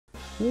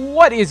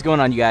What is going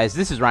on, you guys?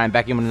 This is Ryan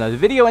back in with another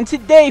video, and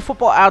today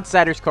Football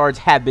Outsiders cards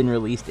have been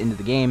released into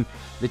the game.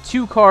 The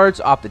two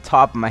cards off the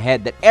top of my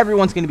head that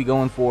everyone's going to be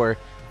going for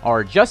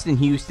are Justin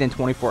Houston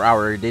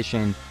 24-hour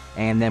edition,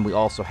 and then we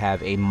also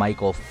have a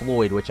Michael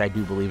Floyd, which I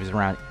do believe is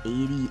around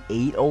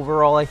 88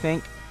 overall, I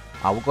think.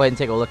 We'll go ahead and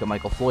take a look at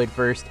Michael Floyd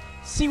first,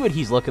 see what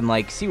he's looking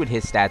like, see what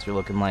his stats are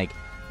looking like.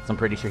 So I'm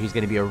pretty sure he's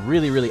going to be a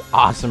really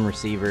awesome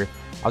receiver.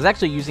 I was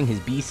actually using his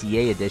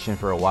BCA edition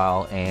for a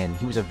while, and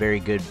he was a very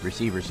good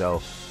receiver,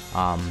 so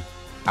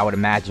I would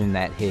imagine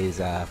that his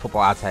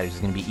Football Outsiders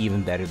is going to be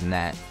even better than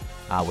that,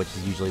 which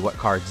is usually what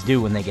cards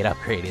do when they get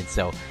upgraded.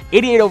 So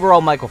 88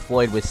 overall Michael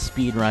Floyd with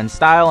speed run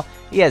style.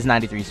 He has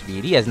 93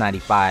 speed. He has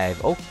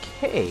 95.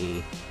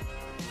 Okay.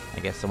 I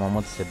guess someone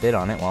wants to bid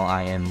on it while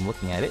I am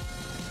looking at it.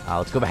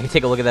 Let's go back and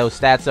take a look at those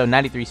stats. So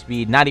 93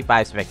 speed,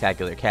 95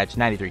 spectacular catch,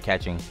 93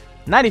 catching,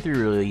 93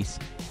 release,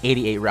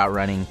 88 route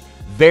running.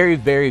 Very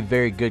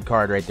good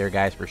card right there,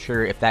 guys, for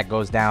sure. If that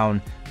goes down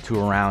to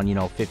around,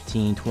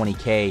 15,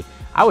 20K,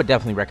 I would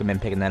definitely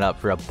recommend picking that up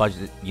for a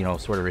budget,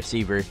 sort of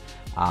receiver.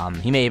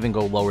 He may even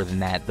go lower than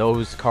that.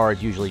 Those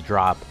cards usually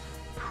drop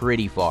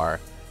pretty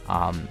far.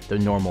 The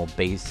normal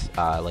base,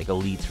 like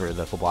elites for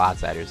the Football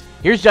Outsiders.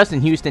 Here's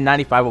Justin Houston,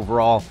 95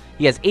 overall.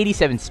 He has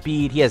 87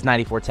 speed. He has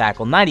 94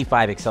 tackle,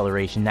 95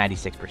 acceleration,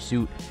 96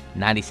 pursuit,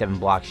 97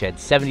 block shed,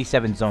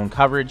 77 zone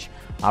coverage.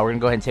 We're going to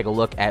go ahead and take a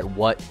look at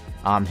what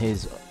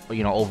his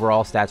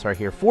overall stats are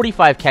here.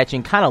 45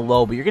 catching, kind of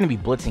low, but you're going to be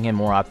blitzing him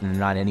more often than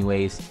not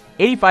anyways.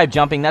 85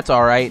 jumping, that's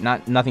all right.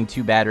 Nothing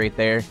too bad right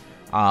there.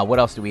 What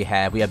else do we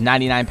have? We have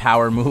 99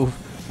 power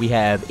move. We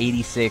have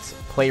 86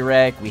 play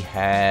rec. We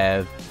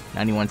have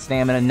 91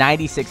 stamina,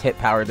 96 hit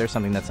power. There's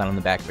something that's not on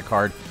the back of the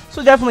card.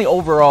 So definitely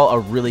overall a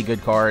really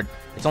good card.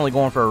 It's only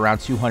going for around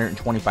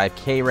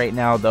 225K right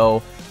now,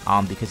 though,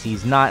 because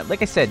he's not,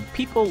 like I said,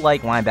 people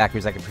like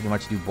linebackers that can pretty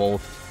much do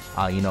both.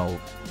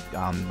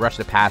 Rush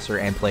the passer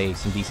and play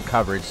some decent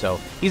coverage. So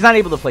he's not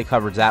able to play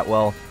coverage that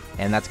well,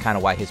 and that's kind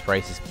of why his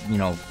price is,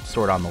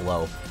 sort of on the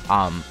low.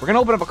 We're going to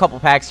open up a couple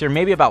packs here,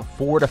 maybe about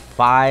 4 to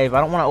 5. I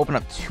don't want to open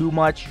up too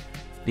much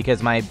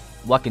because my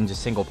luck in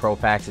just single pro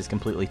packs is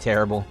completely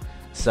terrible.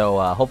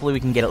 So hopefully we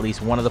can get at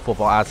least one of the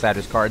Football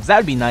Outsiders cards. That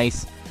would be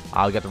nice.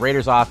 We got the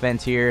Raiders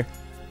offense here.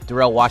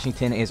 Darrell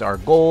Washington is our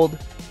gold,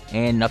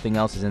 and nothing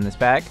else is in this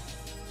pack.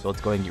 So let's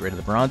go ahead and get rid of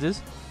the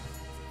bronzes.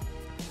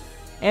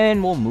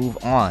 And we'll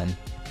move on.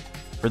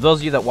 For those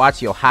of you that watched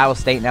the Ohio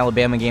State and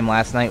Alabama game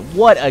last night,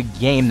 what a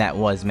game that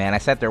was, man. I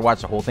sat there and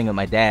watched the whole thing with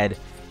my dad,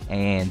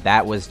 and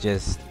that was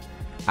just,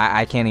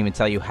 I can't even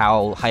tell you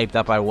how hyped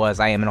up I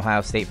was. I am an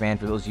Ohio State fan,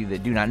 for those of you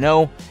that do not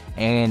know,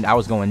 and I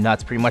was going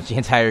nuts pretty much the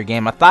entire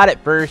game. I thought at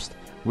first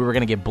we were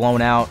going to get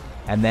blown out,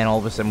 and then all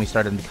of a sudden we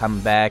started to come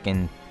back,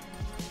 and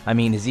I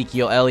mean,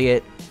 Ezekiel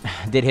Elliott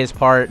did his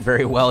part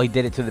very well. He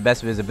did it to the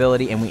best of his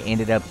ability, and we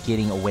ended up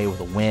getting away with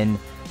a win.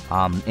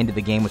 End of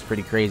the game was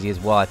pretty crazy as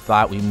well. I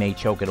thought we may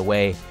choke it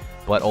away,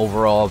 but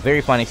overall,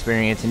 very fun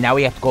experience. And now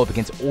we have to go up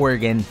against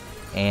Oregon,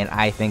 and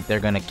I think they're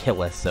going to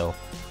kill us. So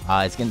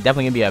it's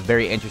definitely going to be a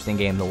very interesting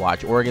game to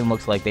watch. Oregon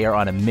looks like they are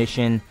on a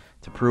mission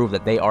to prove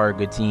that they are a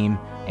good team,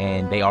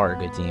 and they are a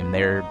good team.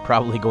 They're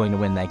probably going to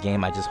win that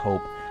game. I just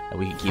hope that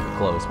we can keep it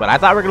close. But I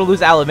thought we were going to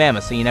lose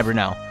Alabama, so you never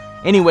know.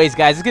 Anyways,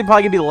 guys, this is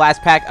probably going to be the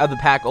last pack of the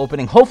pack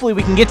opening. Hopefully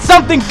we can get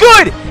something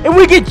good, and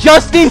we get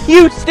Justin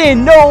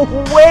Houston. No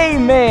way,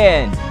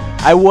 man.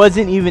 I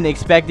wasn't even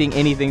expecting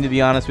anything, to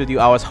be honest with you.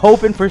 I was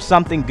hoping for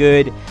something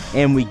good,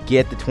 and we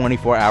get the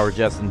 24-hour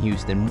Justin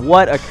Houston.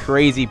 What a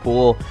crazy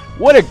pull.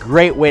 What a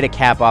great way to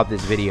cap off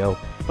this video.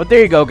 But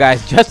there you go,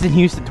 guys. Justin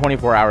Houston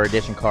 24-hour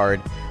edition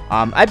card.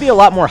 I'd be a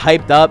lot more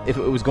hyped up if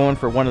it was going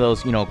for one of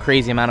those,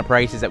 crazy amount of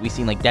prices that we've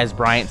seen, like Dez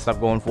Bryant stuff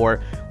going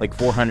for, like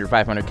 400,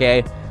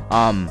 500K.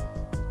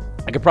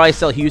 I could probably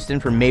sell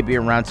Houston for maybe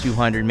around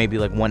 200, maybe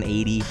like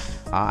 180.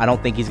 I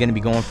don't think he's going to be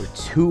going for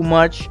too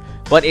much,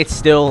 but it's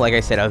still, like I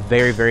said, a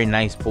very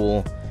nice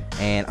pull,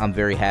 and I'm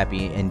very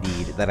happy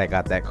indeed that I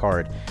got that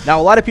card.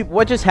 Now, a lot of people,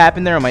 what just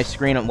happened there on my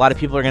screen, a lot of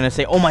people are going to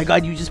say, oh my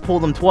god, you just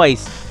pulled them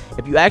twice.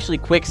 If you actually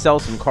quick sell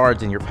some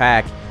cards in your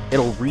pack,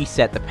 it'll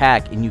reset the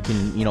pack, and you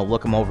can,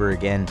 look them over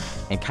again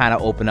and kind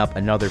of open up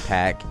another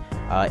pack.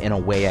 In a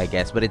way, I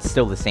guess, but it's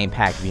still the same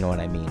pack, if you know what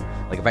I mean.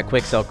 Like, if I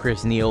quick sell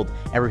Chris Neal,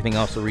 everything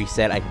else will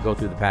reset. I could go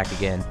through the pack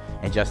again,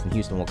 and Justin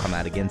Houston will come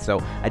out again.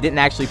 So I didn't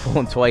actually pull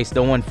him twice.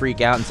 Don't want to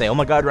freak out and say, oh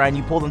my god, Ryan,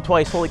 you pulled him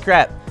twice. Holy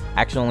crap.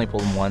 I actually only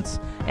pulled him once.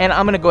 And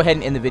I'm going to go ahead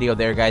and end the video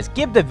there, guys.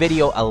 Give the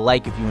video a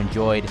like if you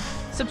enjoyed.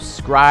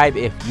 Subscribe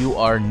if you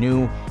are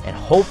new. And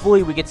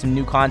hopefully we get some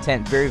new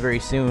content very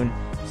soon.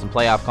 Some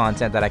playoff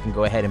content that I can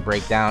go ahead and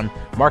break down.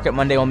 Market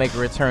Monday will make a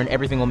return.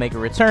 Everything will make a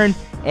return.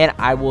 And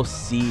I will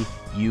see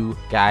you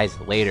guys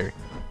later.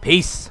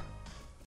 Peace.